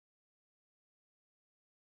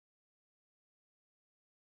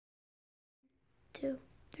2,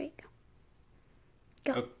 3,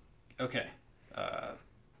 go. Go. Okay.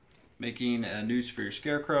 Making a noose for your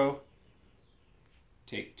Scarecrow.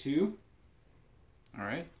 Take 2. All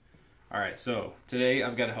right. All right, so today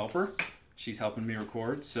I've got a helper. She's helping me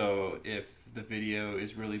record, so if the video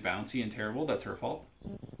is really bouncy and terrible, that's her fault.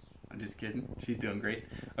 I'm just kidding. She's doing great.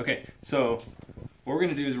 Okay, so what we're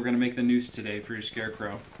going to do is we're going to make the noose today for your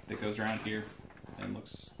Scarecrow that goes around here and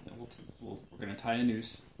looks, we're going to tie a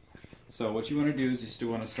noose. So what you want to do is you still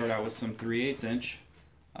want to start out with some 3/8 inch,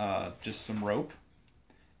 just some rope.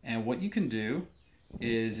 And what you can do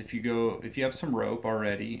is if you have some rope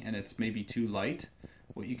already and it's maybe too light,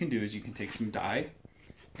 what you can do is you can take some dye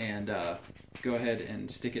and go ahead and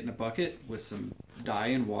stick it in a bucket with some dye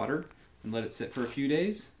and water and let it sit for a few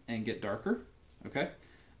days and get darker. Okay.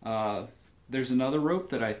 There's another rope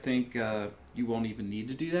that I think you won't even need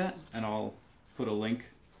to do that, and I'll put a link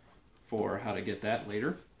for how to get that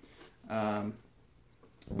later.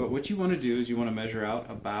 But what you want to do is you want to measure out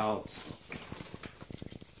about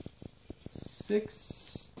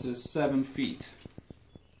 6 to 7 feet.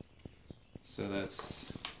 So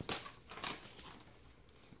that's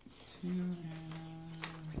 2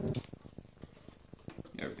 and...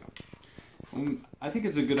 There we go. I think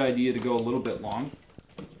it's a good idea to go a little bit long,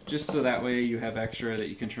 just so that way you have extra that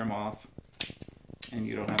you can trim off and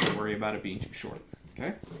you don't have to worry about it being too short.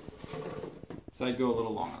 Okay? So I'd go a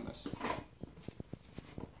little long on this.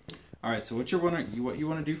 Alright, so what you want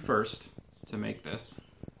to do first to make this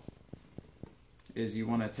is you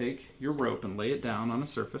want to take your rope and lay it down on a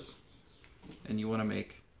surface, and you want to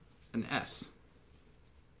make an S.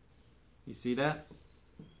 You see that?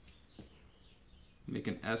 Make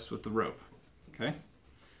an S with the rope. Okay?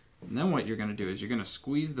 And then what you're going to do is you're going to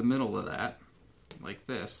squeeze the middle of that like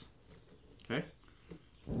this. Okay?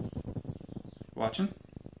 Watching?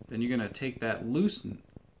 Then you're going to take that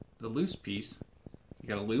the loose piece. You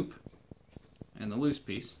got a loop and the loose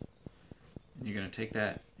piece. And you're going to take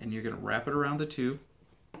that and you're going to wrap it around the 2.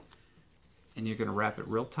 And you're going to wrap it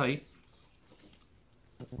real tight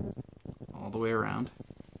all the way around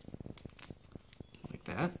like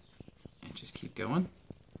that, and just keep going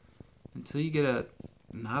until you get a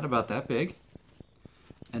knot about that big.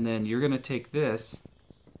 And then you're going to take this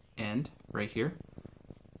end right here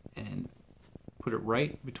and put it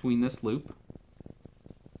right between this loop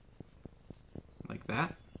like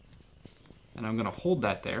that, and I'm going to hold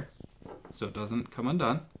that there so it doesn't come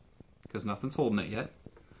undone because nothing's holding it yet.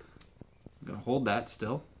 I'm going to hold that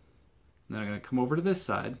still, and then I'm going to come over to this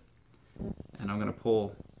side and I'm going to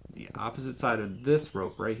pull the opposite side of this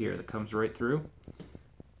rope right here that comes right through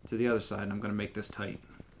to the other side, and I'm going to make this tight.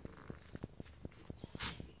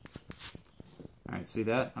 Alright, see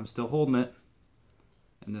that? I'm still holding it,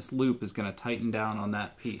 and this loop is going to tighten down on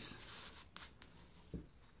that piece.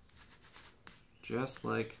 Just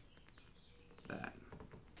like that.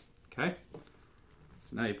 Okay?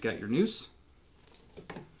 So now you've got your noose.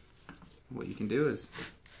 What you can do is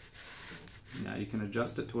now you can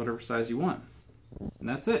adjust it to whatever size you want. And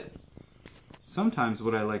that's it. Sometimes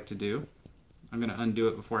what I like to do, I'm going to undo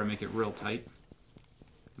it before I make it real tight.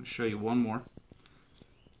 I'll show you one more.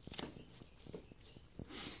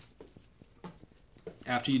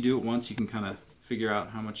 After you do it once, you can kind of figure out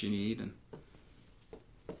how much you need and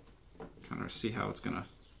kind of see how it's going to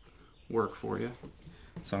work for you.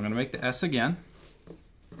 So I'm going to make the S again.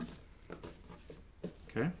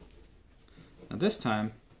 Okay. Now this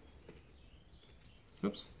time,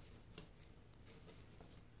 oops,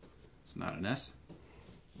 it's not an S.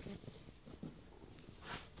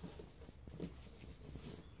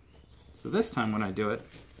 So this time when I do it,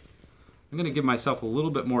 I'm going to give myself a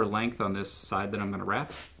little bit more length on this side that I'm going to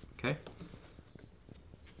wrap. Okay,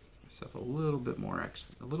 myself a little bit more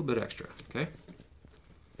extra, a little bit extra. Okay.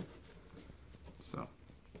 So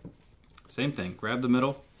same thing. Grab the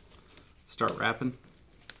middle, start wrapping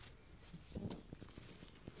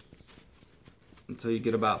until you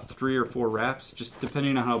get about 3 or 4 wraps, just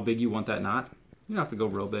depending on how big you want that knot. You don't have to go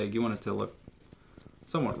real big. You want it to look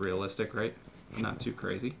somewhat realistic, right? Not too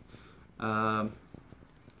crazy. So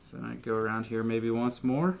then I go around here maybe once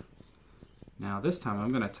more. Now this time I'm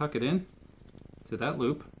going to tuck it in to that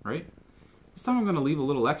loop, right? This time I'm going to leave a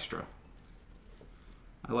little extra.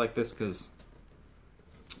 I like this because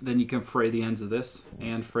then you can fray the ends of this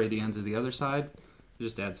and fray the ends of the other side. It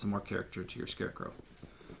just adds some more character to your Scarecrow.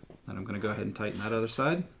 Then I'm going to go ahead and tighten that other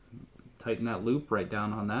side. Tighten that loop right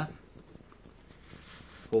down on that.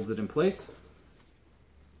 Holds it in place.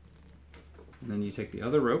 And then you take the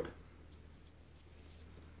other rope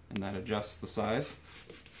and that adjusts the size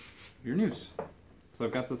of your noose. So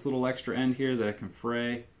I've got this little extra end here that I can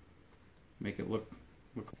fray, make it look.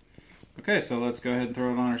 Okay, so let's go ahead and throw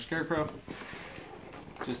it on our Scarecrow,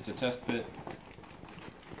 just to test fit.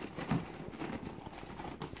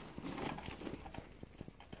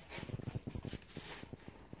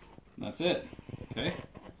 That's it. Okay,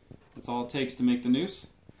 that's all it takes to make the noose.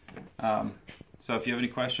 So if you have any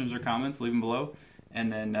questions or comments, leave them below.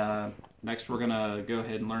 And then next we're gonna go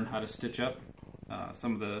ahead and learn how to stitch up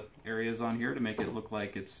some of the areas on here to make it look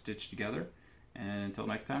like it's stitched together. And until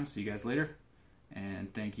next time, see you guys later.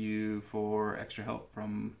 And thank you for extra help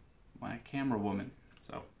from my camera woman.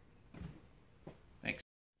 So, thanks.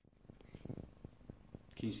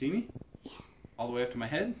 Can you see me? Yeah. All the way up to my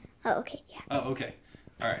head? Oh, okay, yeah. Oh, okay.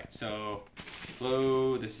 Alright, so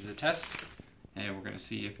flow, this is a test. And we're going to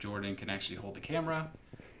see if Jordan can actually hold the camera.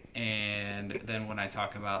 And then when I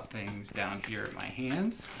talk about things down here at my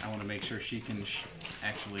hands, I want to make sure she can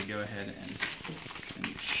actually go ahead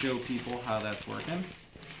and show people how that's working.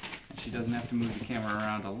 And she doesn't have to move the camera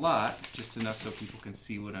around a lot, just enough so people can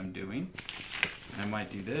see what I'm doing. And I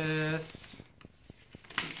might do this.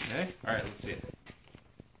 Okay, alright, let's see it.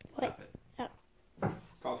 Stop it. Oh.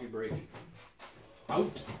 Coffee break.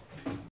 Out.